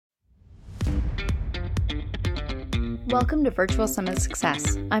Welcome to Virtual Summit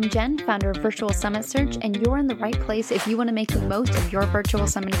Success. I'm Jen, founder of Virtual Summit Search, and you're in the right place if you want to make the most of your Virtual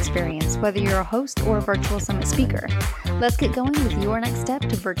Summit experience, whether you're a host or a Virtual Summit speaker. Let's get going with your next step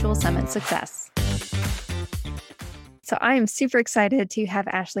to Virtual Summit Success. So I am super excited to have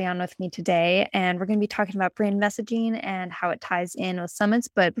Ashley on with me today, and we're going to be talking about brand messaging and how it ties in with summits.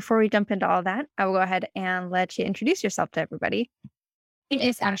 But before we jump into all that, I will go ahead and let you introduce yourself to everybody. My name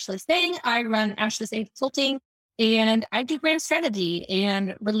is Ashley Singh. I run Ashley Singh Consulting, and I do brand strategy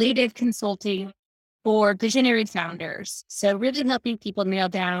and related consulting for visionary founders. So really helping people nail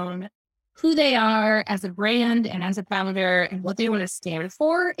down who they are as a brand and as a founder and what they want to stand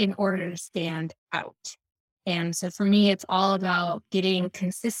for in order to stand out. And so for me, it's all about getting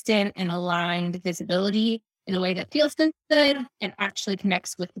consistent and aligned visibility in a way that feels good and actually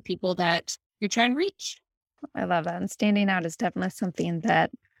connects with the people that you're trying to reach. I love that. And standing out is definitely something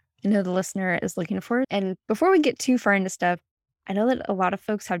that I know the listener is looking for. And before we get too far into stuff, I know that a lot of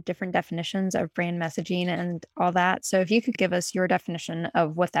folks have different definitions of brand messaging and all that. So if you could give us your definition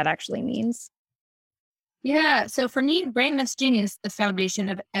of what that actually means. Yeah. So for me, brand messaging is the foundation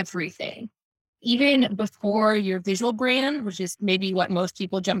of everything. Even before your visual brand, which is maybe what most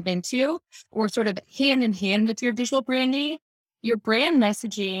people jump into, or sort of hand in hand with your visual branding, your brand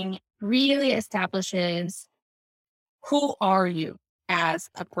messaging really establishes who are you as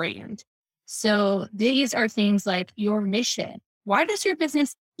a brand. So these are things like your mission. Why does your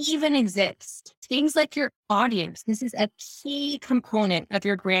business even exist? Things like your audience. This is a key component of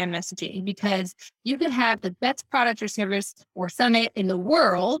your brand messaging because you can have the best product or service or summit in the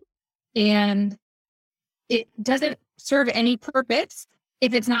world, and it doesn't serve any purpose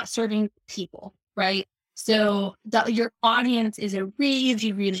if it's not serving people, right? So your audience is a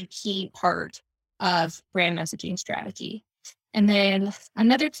really, really key part of brand messaging strategy. And then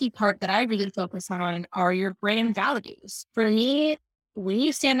another key part that I really focus on are your brand values. For me, when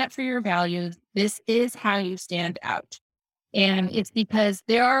you stand up for your values, this is how you stand out. And it's because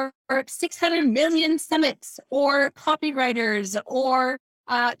there are 600 million summits or copywriters or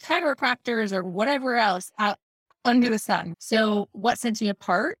chiropractors or whatever else out under the sun. So what sets you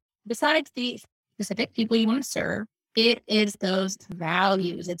apart, besides the specific people you want to serve, it is those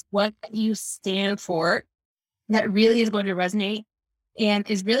values. It's what you stand for that really is going to resonate and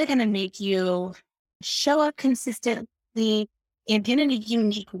is really going to make you show up consistently and in a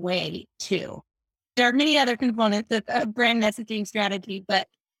unique way too. There are many other components of brand messaging strategy, but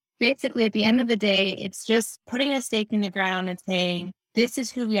basically at the end of the day, it's just putting a stake in the ground and saying, this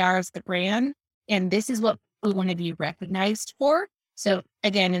is who we are as the brand, and this is what we want to be recognized for. So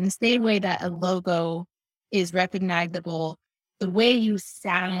again, in the same way that a logo is recognizable, the way you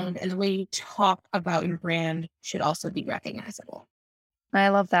sound and the way you talk about your brand should also be recognizable. I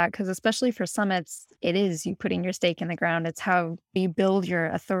love that because especially for summits, it is you putting your stake in the ground. It's how you build your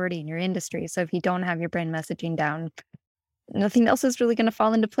authority in your industry. So if you don't have your brand messaging down, nothing else is really going to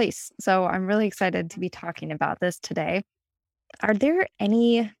fall into place. So I'm really excited to be talking about this today. Are there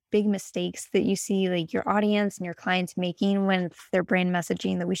any big mistakes that you see like your audience and your clients making when their brand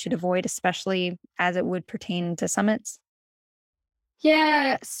messaging that we should avoid, especially as it would pertain to summits?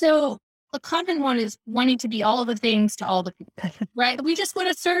 Yeah. So a common one is wanting to be all of the things to all the people, right? We just want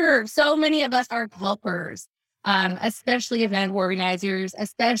to serve. So many of us are helpers, especially event organizers,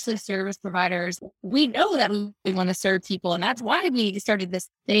 especially service providers. We know that we want to serve people. And that's why we started this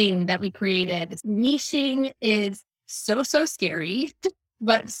thing that we created. Niching is so scary,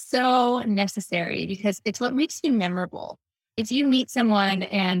 but so necessary because it's what makes you memorable. If you meet someone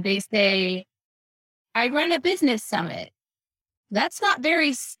and they say, I run a business summit, that's not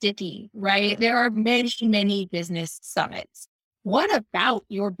very sticky, right? There are many, many business summits. What about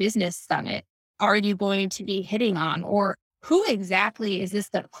your business summit are you going to be hitting on? Or who exactly is this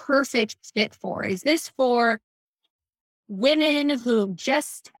the perfect fit for? Is this for women who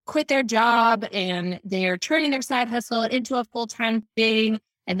just quit their job and they're turning their side hustle into a full-time thing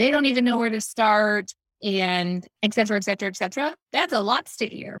and they don't even know where to start and et cetera, et cetera, et cetera? That's a lot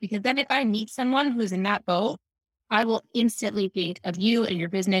stickier because then if I meet someone who's in that boat, I will instantly think of you and your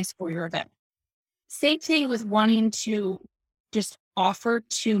business or your event. Same thing with wanting to just offer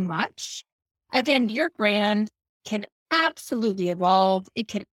too much. Again, your brand can absolutely evolve. It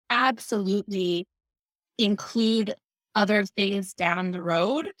can absolutely include other things down the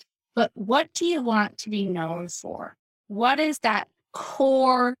road. But what do you want to be known for? What is that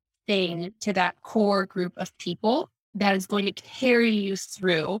core thing to that core group of people that is going to carry you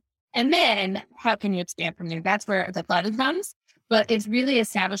through? And then how can you expand from there? That's where the fun comes. But it's really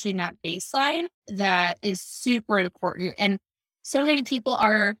establishing that baseline that is super important. And so many people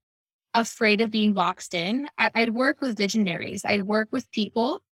are afraid of being boxed in. I'd work with visionaries. I'd work with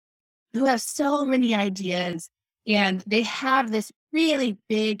people who have so many ideas and they have this really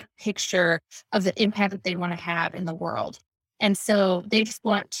big picture of the impact that they want to have in the world. And so they just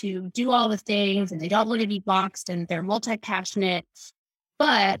want to do all the things and they don't want to be boxed and they're multi-passionate.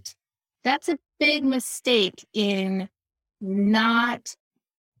 But that's a big mistake in not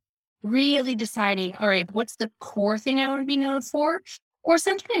really deciding, all right, what's the core thing I want to be known for? Or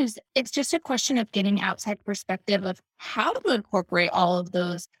sometimes it's just a question of getting outside perspective of how to incorporate all of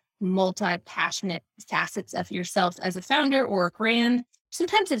those multi-passionate facets of yourself as a founder or a brand.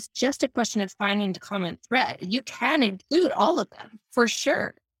 Sometimes it's just a question of finding the common thread. You can include all of them for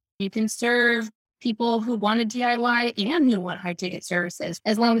sure. You can serve people who want a DIY and who want high ticket services,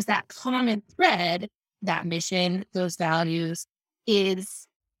 as long as that common thread, that mission, those values is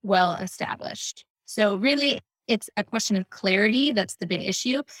well established. So really, it's a question of clarity. That's the big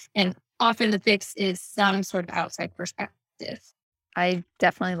issue. And often the fix is some sort of outside perspective. I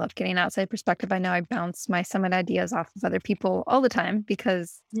definitely love getting outside perspective. I know I bounce my summit ideas off of other people all the time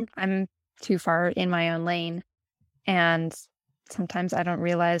because I'm too far in my own lane. And sometimes I don't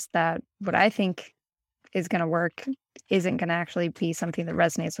realize that what I think is going to work isn't going to actually be something that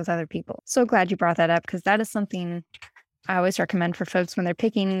resonates with other people. So glad you brought that up because that is something I always recommend for folks when they're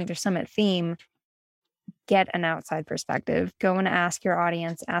picking their summit theme. Get an outside perspective. Go and ask your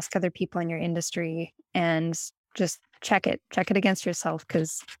audience, ask other people in your industry, and just check it against yourself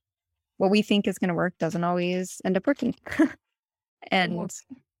because what we think is going to work doesn't always end up working. And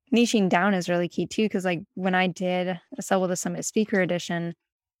niching down is really key too, because like when I did a Sell with a Summit Speaker Edition,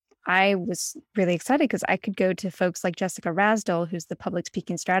 I was really excited because I could go to folks like Jessica Rasdell, who's the public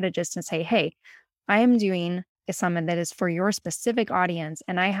speaking strategist, and say, hey, I am doing a summit that is for your specific audience.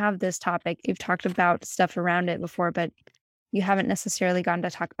 And I have this topic. You've talked about stuff around it before, but you haven't necessarily gotten to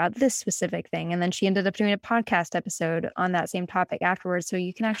talk about this specific thing. And then she ended up doing a podcast episode on that same topic afterwards. So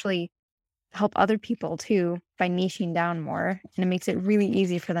you can actually help other people too by niching down more. And it makes it really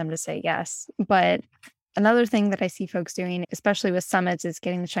easy for them to say yes. But another thing that I see folks doing, especially with summits, is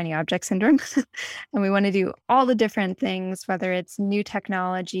getting the shiny object syndrome. And we want to do all the different things, whether it's new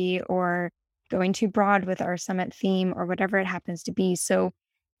technology or going too broad with our summit theme or whatever it happens to be. So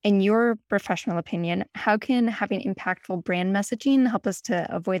in your professional opinion, how can having impactful brand messaging help us to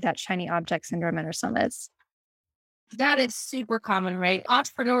avoid that shiny object syndrome in our summits? That is super common, right?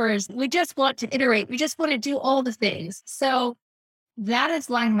 Entrepreneurs, we just want to iterate. We just want to do all the things. So that is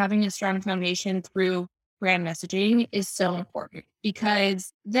why having a strong foundation through brand messaging is so important,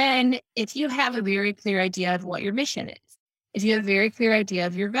 because then if you have a very clear idea of what your mission is, if you have a very clear idea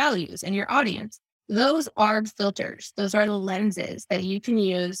of your values and your audience, those are filters. Those are the lenses that you can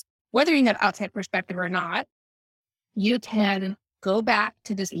use, whether you have outside perspective or not. You can go back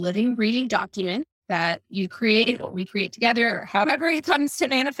to this living, breathing document that you create or we create together, or however it comes to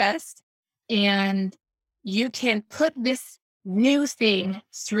manifest. And you can put this new thing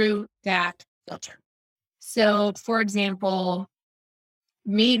through that filter. So, for example,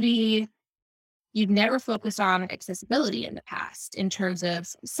 maybe you'd never focused on accessibility in the past in terms of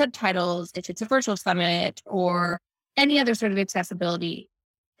subtitles, if it's a virtual summit or any other sort of accessibility.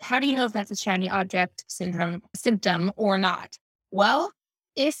 How do you know if that's a shiny object symptom or not? Well,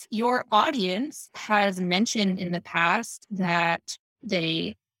 if your audience has mentioned in the past that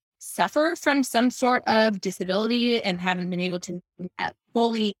they suffer from some sort of disability and haven't been able to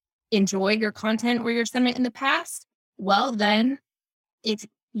fully enjoy your content or your summit in the past, well, then if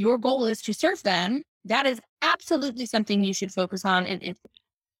your goal is to serve them, that is absolutely something you should focus on.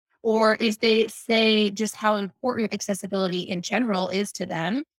 Or if they say just how important accessibility in general is to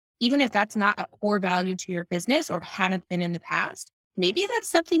them, even if that's not a core value to your business or hadn't been in the past, maybe that's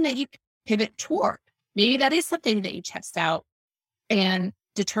something that you pivot toward. Maybe that is something that you test out and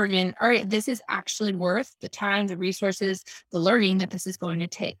determine, all right, this is actually worth the time, the resources, the learning that this is going to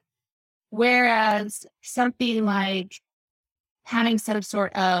take. Whereas something like having some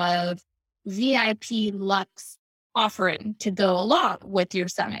sort of VIP Lux offering to go along with your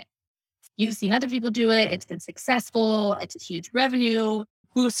summit. You've seen other people do it. It's been successful. It's a huge revenue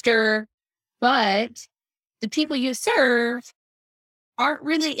booster, but the people you serve aren't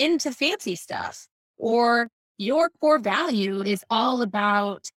really into fancy stuff, or your core value is all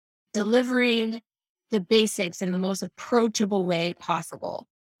about delivering the basics in the most approachable way possible.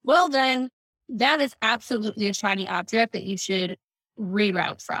 Well, then that is absolutely a shiny object that you should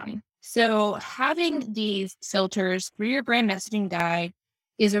reroute from. So having these filters for your brand messaging guide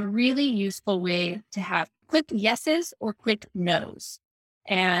is a really useful way to have quick yeses or quick nos.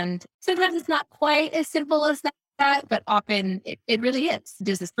 And sometimes it's not quite as simple as that, that, but often it really is.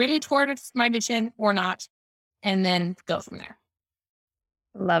 Does this bring me towards my mission or not? And then go from there.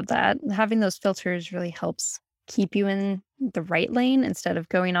 Love that. Having those filters really helps keep you in the right lane instead of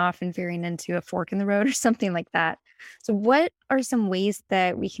going off and veering into a fork in the road or something like that. So, what are some ways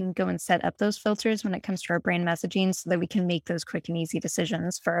that we can go and set up those filters when it comes to our brand messaging so that we can make those quick and easy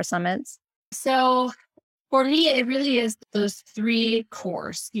decisions for our summits? So for me, it really is those three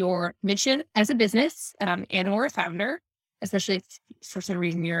cores: your mission as a business and or a founder, especially if for some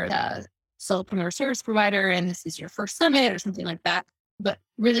reason you're a solopreneur service provider and this is your first summit or something like that. But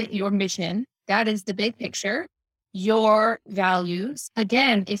really your mission, that is the big picture. Your values,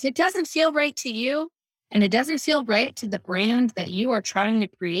 again, if it doesn't feel right to you and it doesn't feel right to the brand that you are trying to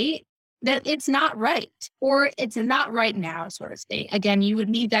create, that it's not right or it's not right now, sort of thing. Again, you would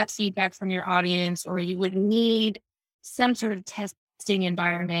need that feedback from your audience, or you would need some sort of testing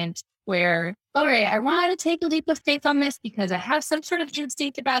environment where, all right, I want to take a leap of faith on this because I have some sort of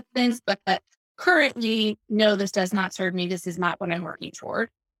instinct about this, but currently, no, this does not serve me. This is not what I'm working toward.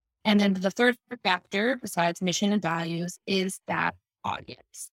 And then the third factor, besides mission and values, is that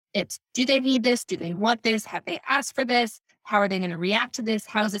audience. It's, do they need this? Do they want this? Have they asked for this? How are they going to react to this?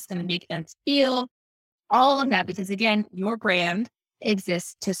 How is this going to make them feel? All of that, because again, your brand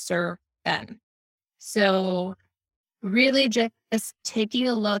exists to serve them. So really just taking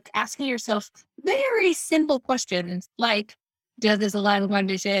a look, asking yourself very simple questions like, does this align with my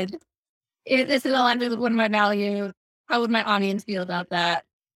mission? Is this in alignment with one of my values? How would my audience feel about that?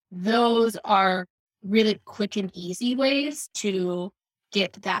 Those are really quick and easy ways to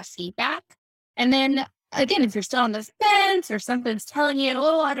get that feedback. And then again, if you're still on the fence or something's telling you,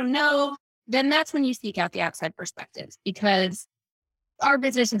 oh, I don't know, then that's when you seek out the outside perspectives, because our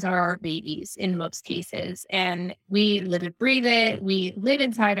businesses are our babies in most cases, and we live and breathe it. We live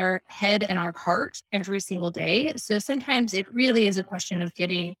inside our head and our heart every single day. So sometimes it really is a question of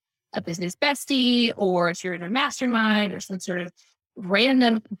getting a business bestie, or if you're in a mastermind or some sort of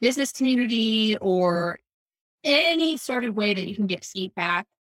random business community, or any sort of way that you can get feedback.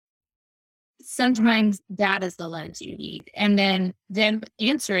 Sometimes that is the lens you need. And then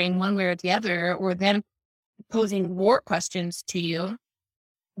answering one way or the other, or then posing more questions to you,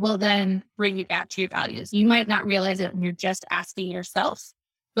 will then bring you back to your values. You might not realize it when you're just asking yourself,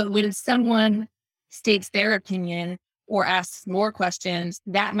 but when someone states their opinion or asks more questions,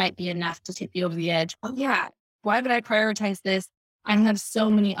 that might be enough to tip you over the edge. Oh yeah, why would I prioritize this? I have so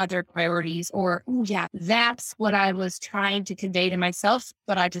many other priorities. Or, oh yeah, that's what I was trying to convey to myself,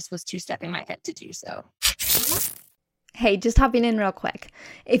 but I just was two-stepping my head to do so. Hey, just hopping in real quick.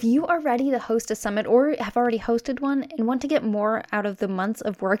 If you are ready to host a summit or have already hosted one and want to get more out of the months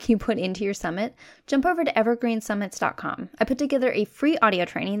of work you put into your summit, jump over to evergreensummits.com. I put together a free audio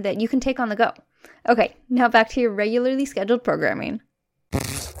training that you can take on the go. Okay, now back to your regularly scheduled programming.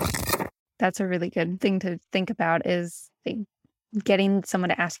 That's a really good thing to think about, is getting someone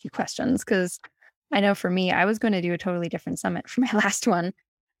to ask you questions. Because I know for me, I was going to do a totally different summit for my last one.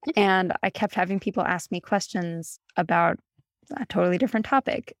 And I kept having people ask me questions about a totally different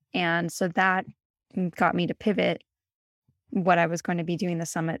topic. And so that got me to pivot what I was going to be doing the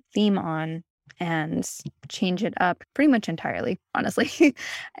summit theme on and change it up pretty much entirely, honestly.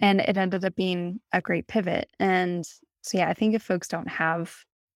 And it ended up being a great pivot. And so, yeah, I think if folks don't have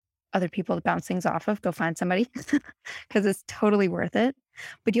other people to bounce things off of, go find somebody because it's totally worth it.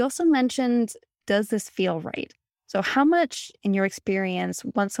 But you also mentioned, does this feel right? So how much in your experience,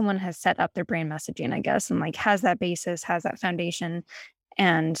 once someone has set up their brand messaging, I guess, and like has that basis, has that foundation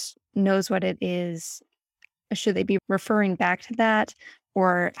and knows what it is, should they be referring back to that?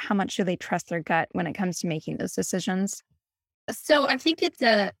 Or how much should they trust their gut when it comes to making those decisions? So I think it's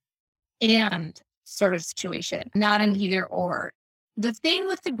a and sort of situation, not an either or. The thing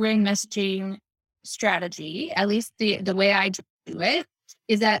with the brand messaging strategy, at least the way I do it,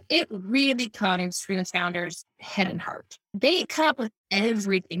 is that it really comes from the founder's head and heart. They come up with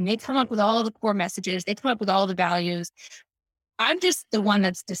everything. They come up with all the core messages. They come up with all the values. I'm just the one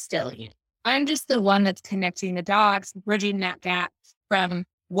that's distilling it. I'm just the one that's connecting the dots, bridging that gap from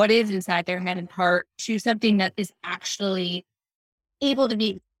what is inside their head and heart to something that is actually able to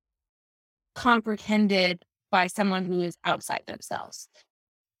be comprehended by someone who is outside themselves.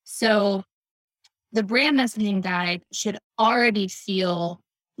 So the brand messaging guide should already feel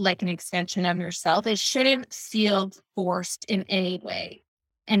like an extension of yourself. It shouldn't feel forced in any way.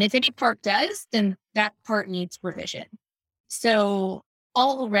 And if any part does, then that part needs revision. So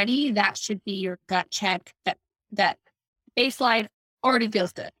already that should be your gut check, that baseline already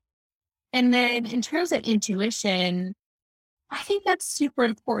feels good. And then in terms of intuition, I think that's super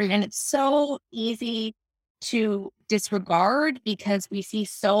important. And it's so easy to disregard because we see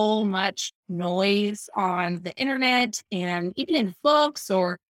so much noise on the internet and even in books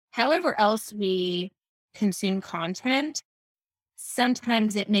or however else we consume content.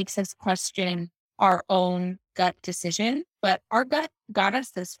 Sometimes it makes us question our own gut decision, but our gut got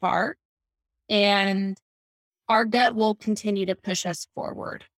us this far and our gut will continue to push us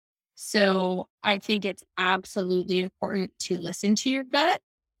forward. So I think it's absolutely important to listen to your gut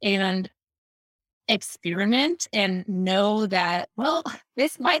and experiment and know that, well,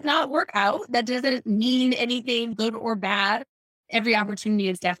 this might not work out. That doesn't mean anything good or bad. Every opportunity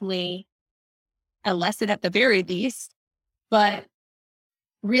is definitely a lesson at the very least, but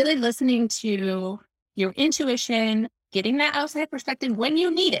really listening to your intuition, getting that outside perspective when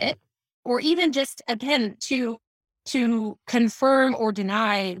you need it, or even just again to confirm or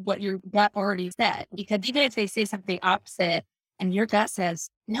deny what your gut already said. Because even if they say something opposite and your gut says,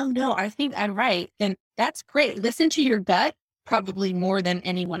 no, I think I'm right, then that's great. Listen to your gut probably more than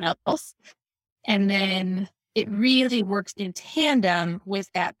anyone else. And then it really works in tandem with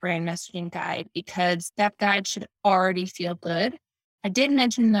that brand messaging guide because that guide should already feel good. I did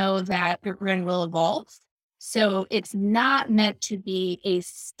mention though that your brand will evolve. So it's not meant to be a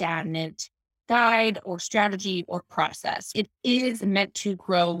stagnant guide or strategy or process. It is meant to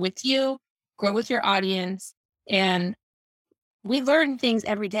grow with you, grow with your audience. And we learn things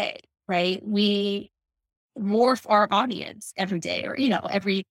every day, right? We morph our audience every day or,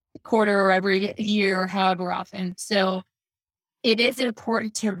 every quarter or every year or however often. So it is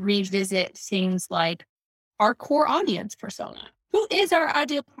important to revisit things like our core audience persona. Who is our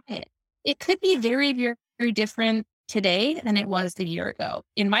ideal client? It could be very, very, very different today than it was a year ago.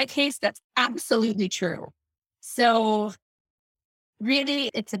 In my case, that's absolutely true. So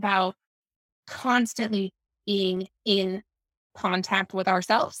really, it's about constantly being in contact with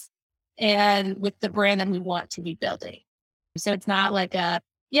ourselves and with the brand that we want to be building. So it's not like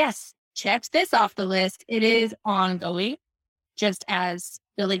yes, check this off the list. It is ongoing, just as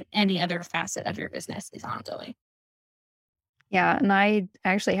building any other facet of your business is ongoing. Yeah. And I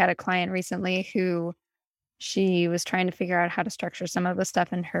actually had a client recently who she was trying to figure out how to structure some of the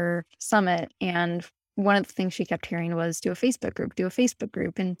stuff in her summit. And one of the things she kept hearing was do a Facebook group, do a Facebook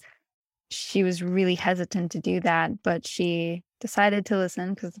group. And she was really hesitant to do that, but she decided to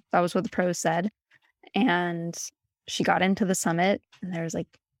listen because that was what the pros said. And she got into the summit and there was like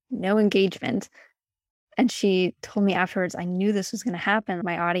no engagement. And she told me afterwards, I knew this was going to happen.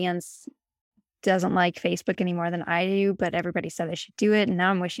 My audience doesn't like Facebook any more than I do, but everybody said I should do it. And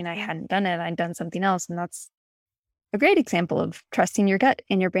now I'm wishing I hadn't done it. I'd done something else. And that's a great example of trusting your gut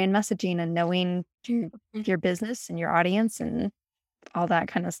and your brand messaging and knowing your business and your audience and all that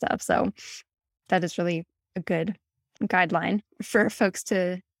kind of stuff. So that is really a good guideline for folks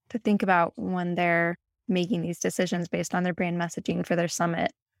to think about when they're making these decisions based on their brand messaging for their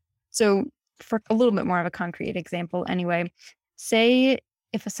summit. So for a little bit more of a concrete example anyway, say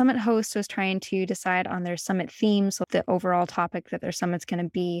if a summit host was trying to decide on their summit theme, so the overall topic that their summit's going to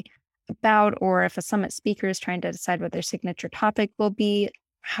be about, or if a summit speaker is trying to decide what their signature topic will be,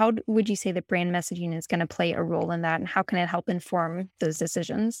 how would you say that brand messaging is going to play a role in that, and how can it help inform those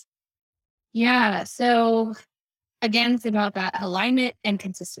decisions? Yeah. So again, it's about that alignment and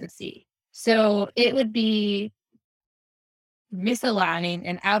consistency. So it would be misaligning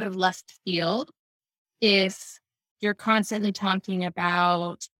and out of left field if you're constantly talking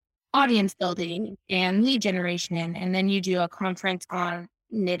about audience building and lead generation, and then you do a conference on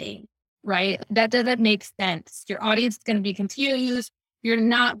knitting, right? That doesn't make sense. Your audience is going to be confused. You're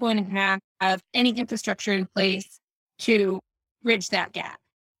not going to have any infrastructure in place to bridge that gap.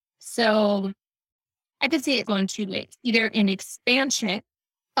 So I could see it going two ways, either an expansion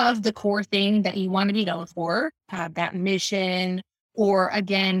of the core thing that you want to be known for, that mission, or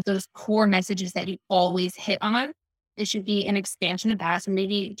again, those core messages that you always hit on. It should be an expansion of that. So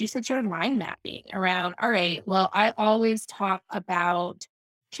maybe do some sort of mind mapping around, all right, well, I always talk about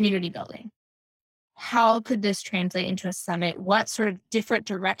community building. How could this translate into a summit? What sort of different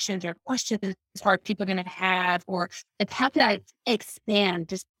directions or questions are people going to have? Or like, how could I expand,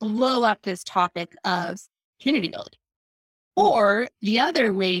 just blow up this topic of community building? Or the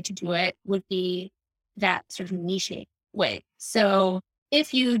other way to do it would be that sort of niche way. So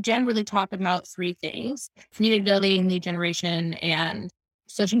if you generally talk about three things, community building, lead generation, and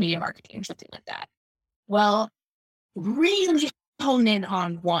social media marketing, something like that, well, really hone in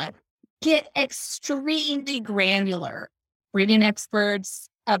on one. Get extremely granular. Bring in experts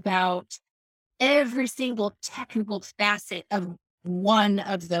about every single technical facet of one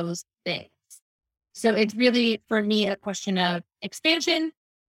of those things. So it's really, for me, a question of expansion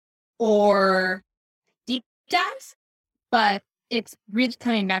or deep dive, but it's really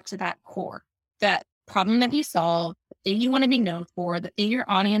coming back to that core, that problem that you solve, the thing you want to be known for, the thing your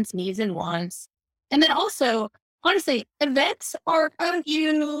audience needs and wants. And then also, honestly, events are a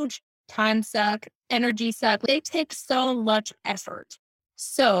huge time suck, energy suck. They take so much effort.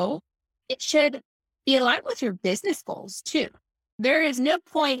 So it should be aligned with your business goals too. There is no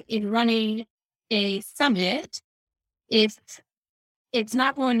point in running a summit if it's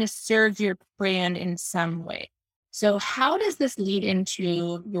not going to serve your brand in some way. So how does this lead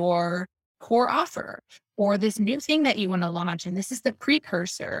into your core offer or this new thing that you want to launch? And this is the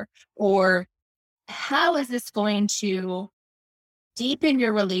precursor. Or how is this going to deepen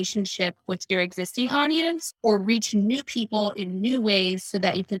your relationship with your existing audience or reach new people in new ways so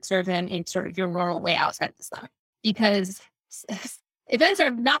that you can serve them in sort of your normal way outside the summit? Because events are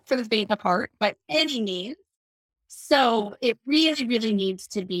not for the faint of heart by any means. So it really, really needs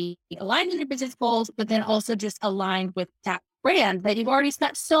to be aligned with your business goals, but then also just aligned with that brand that you've already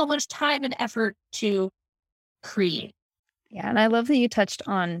spent so much time and effort to create. Yeah. And I love that you touched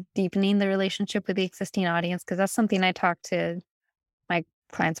on deepening the relationship with the existing audience, because that's something I talk to my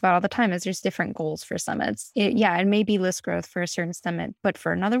clients about all the time is there's different goals for summits. It may be list growth for a certain summit, but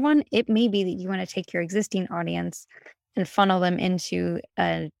for another one, it may be that you want to take your existing audience and funnel them into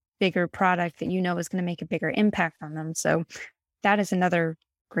a bigger product that you know is going to make a bigger impact on them. So that is another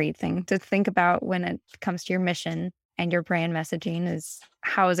great thing to think about when it comes to your mission and your brand messaging is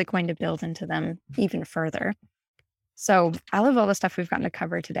how is it going to build into them even further. So I love all the stuff we've gotten to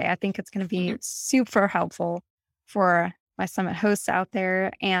cover today. I think it's going to be super helpful for my summit hosts out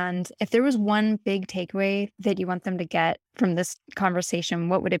there. And if there was one big takeaway that you want them to get from this conversation,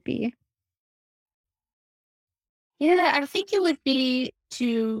 what would it be? Yeah, I think it would be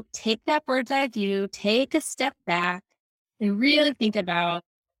to take that bird's eye view, take a step back, and really think about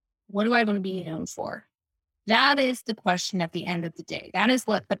what do I want to be known for? That is the question at the end of the day. That is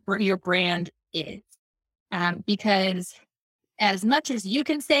what your brand is. Because as much as you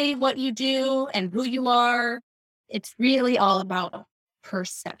can say what you do and who you are, it's really all about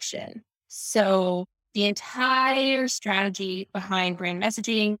perception. So the entire strategy behind brand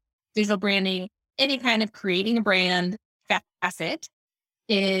messaging, visual branding, any kind of creating a brand facet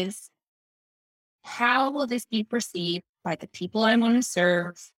is how will this be perceived by the people I want to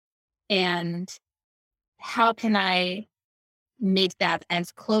serve? And how can I make that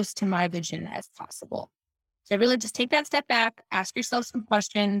as close to my vision as possible? So really just take that step back, ask yourself some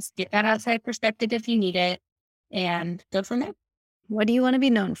questions, get that outside perspective if you need it, and go from there. What do you want to be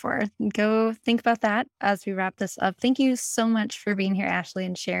known for? Go think about that as we wrap this up. Thank you so much for being here, Ashley,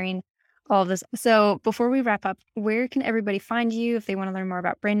 and sharing all of this. So before we wrap up, where can everybody find you if they want to learn more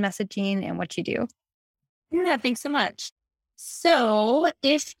about brand messaging and what you do? Yeah, thanks so much. So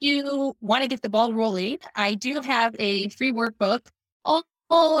if you want to get the ball rolling, I do have a free workbook all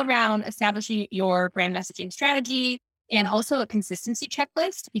around establishing your brand messaging strategy and also a consistency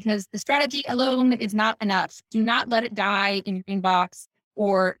checklist, because the strategy alone is not enough. Do not let it die in your inbox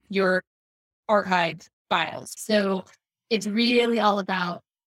or your archive files. So it's really all about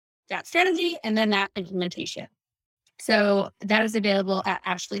that strategy and then that implementation. So that is available at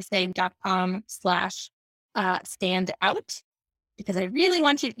ashleysane.com/stand out, because I really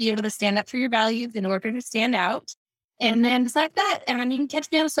want you to be able to stand up for your values in order to stand out. And then besides that, and you can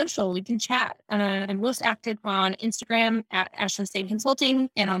catch me on social, we can chat. I'm most active on Instagram at Ashley Sane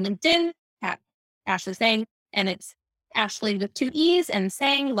Consulting and on LinkedIn at Ashley Sane. And it's Ashley with 2 E's and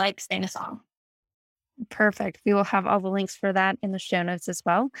Sang like sing a song. Perfect. We will have all the links for that in the show notes as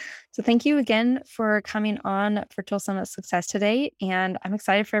well. So thank you again for coming on Virtual Summit Success today. And I'm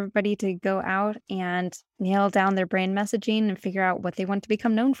excited for everybody to go out and nail down their brand messaging and figure out what they want to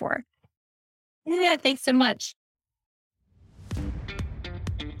become known for. Yeah, thanks so much.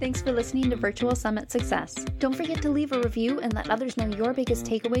 Thanks for listening to Virtual Summit Success. Don't forget to leave a review and let others know your biggest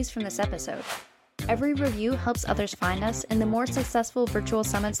takeaways from this episode. Every review helps others find us, and the more successful virtual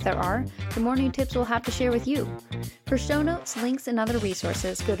summits there are, the more new tips we'll have to share with you. For show notes, links, and other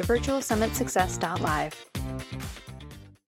resources, go to virtualsummitsuccess.live.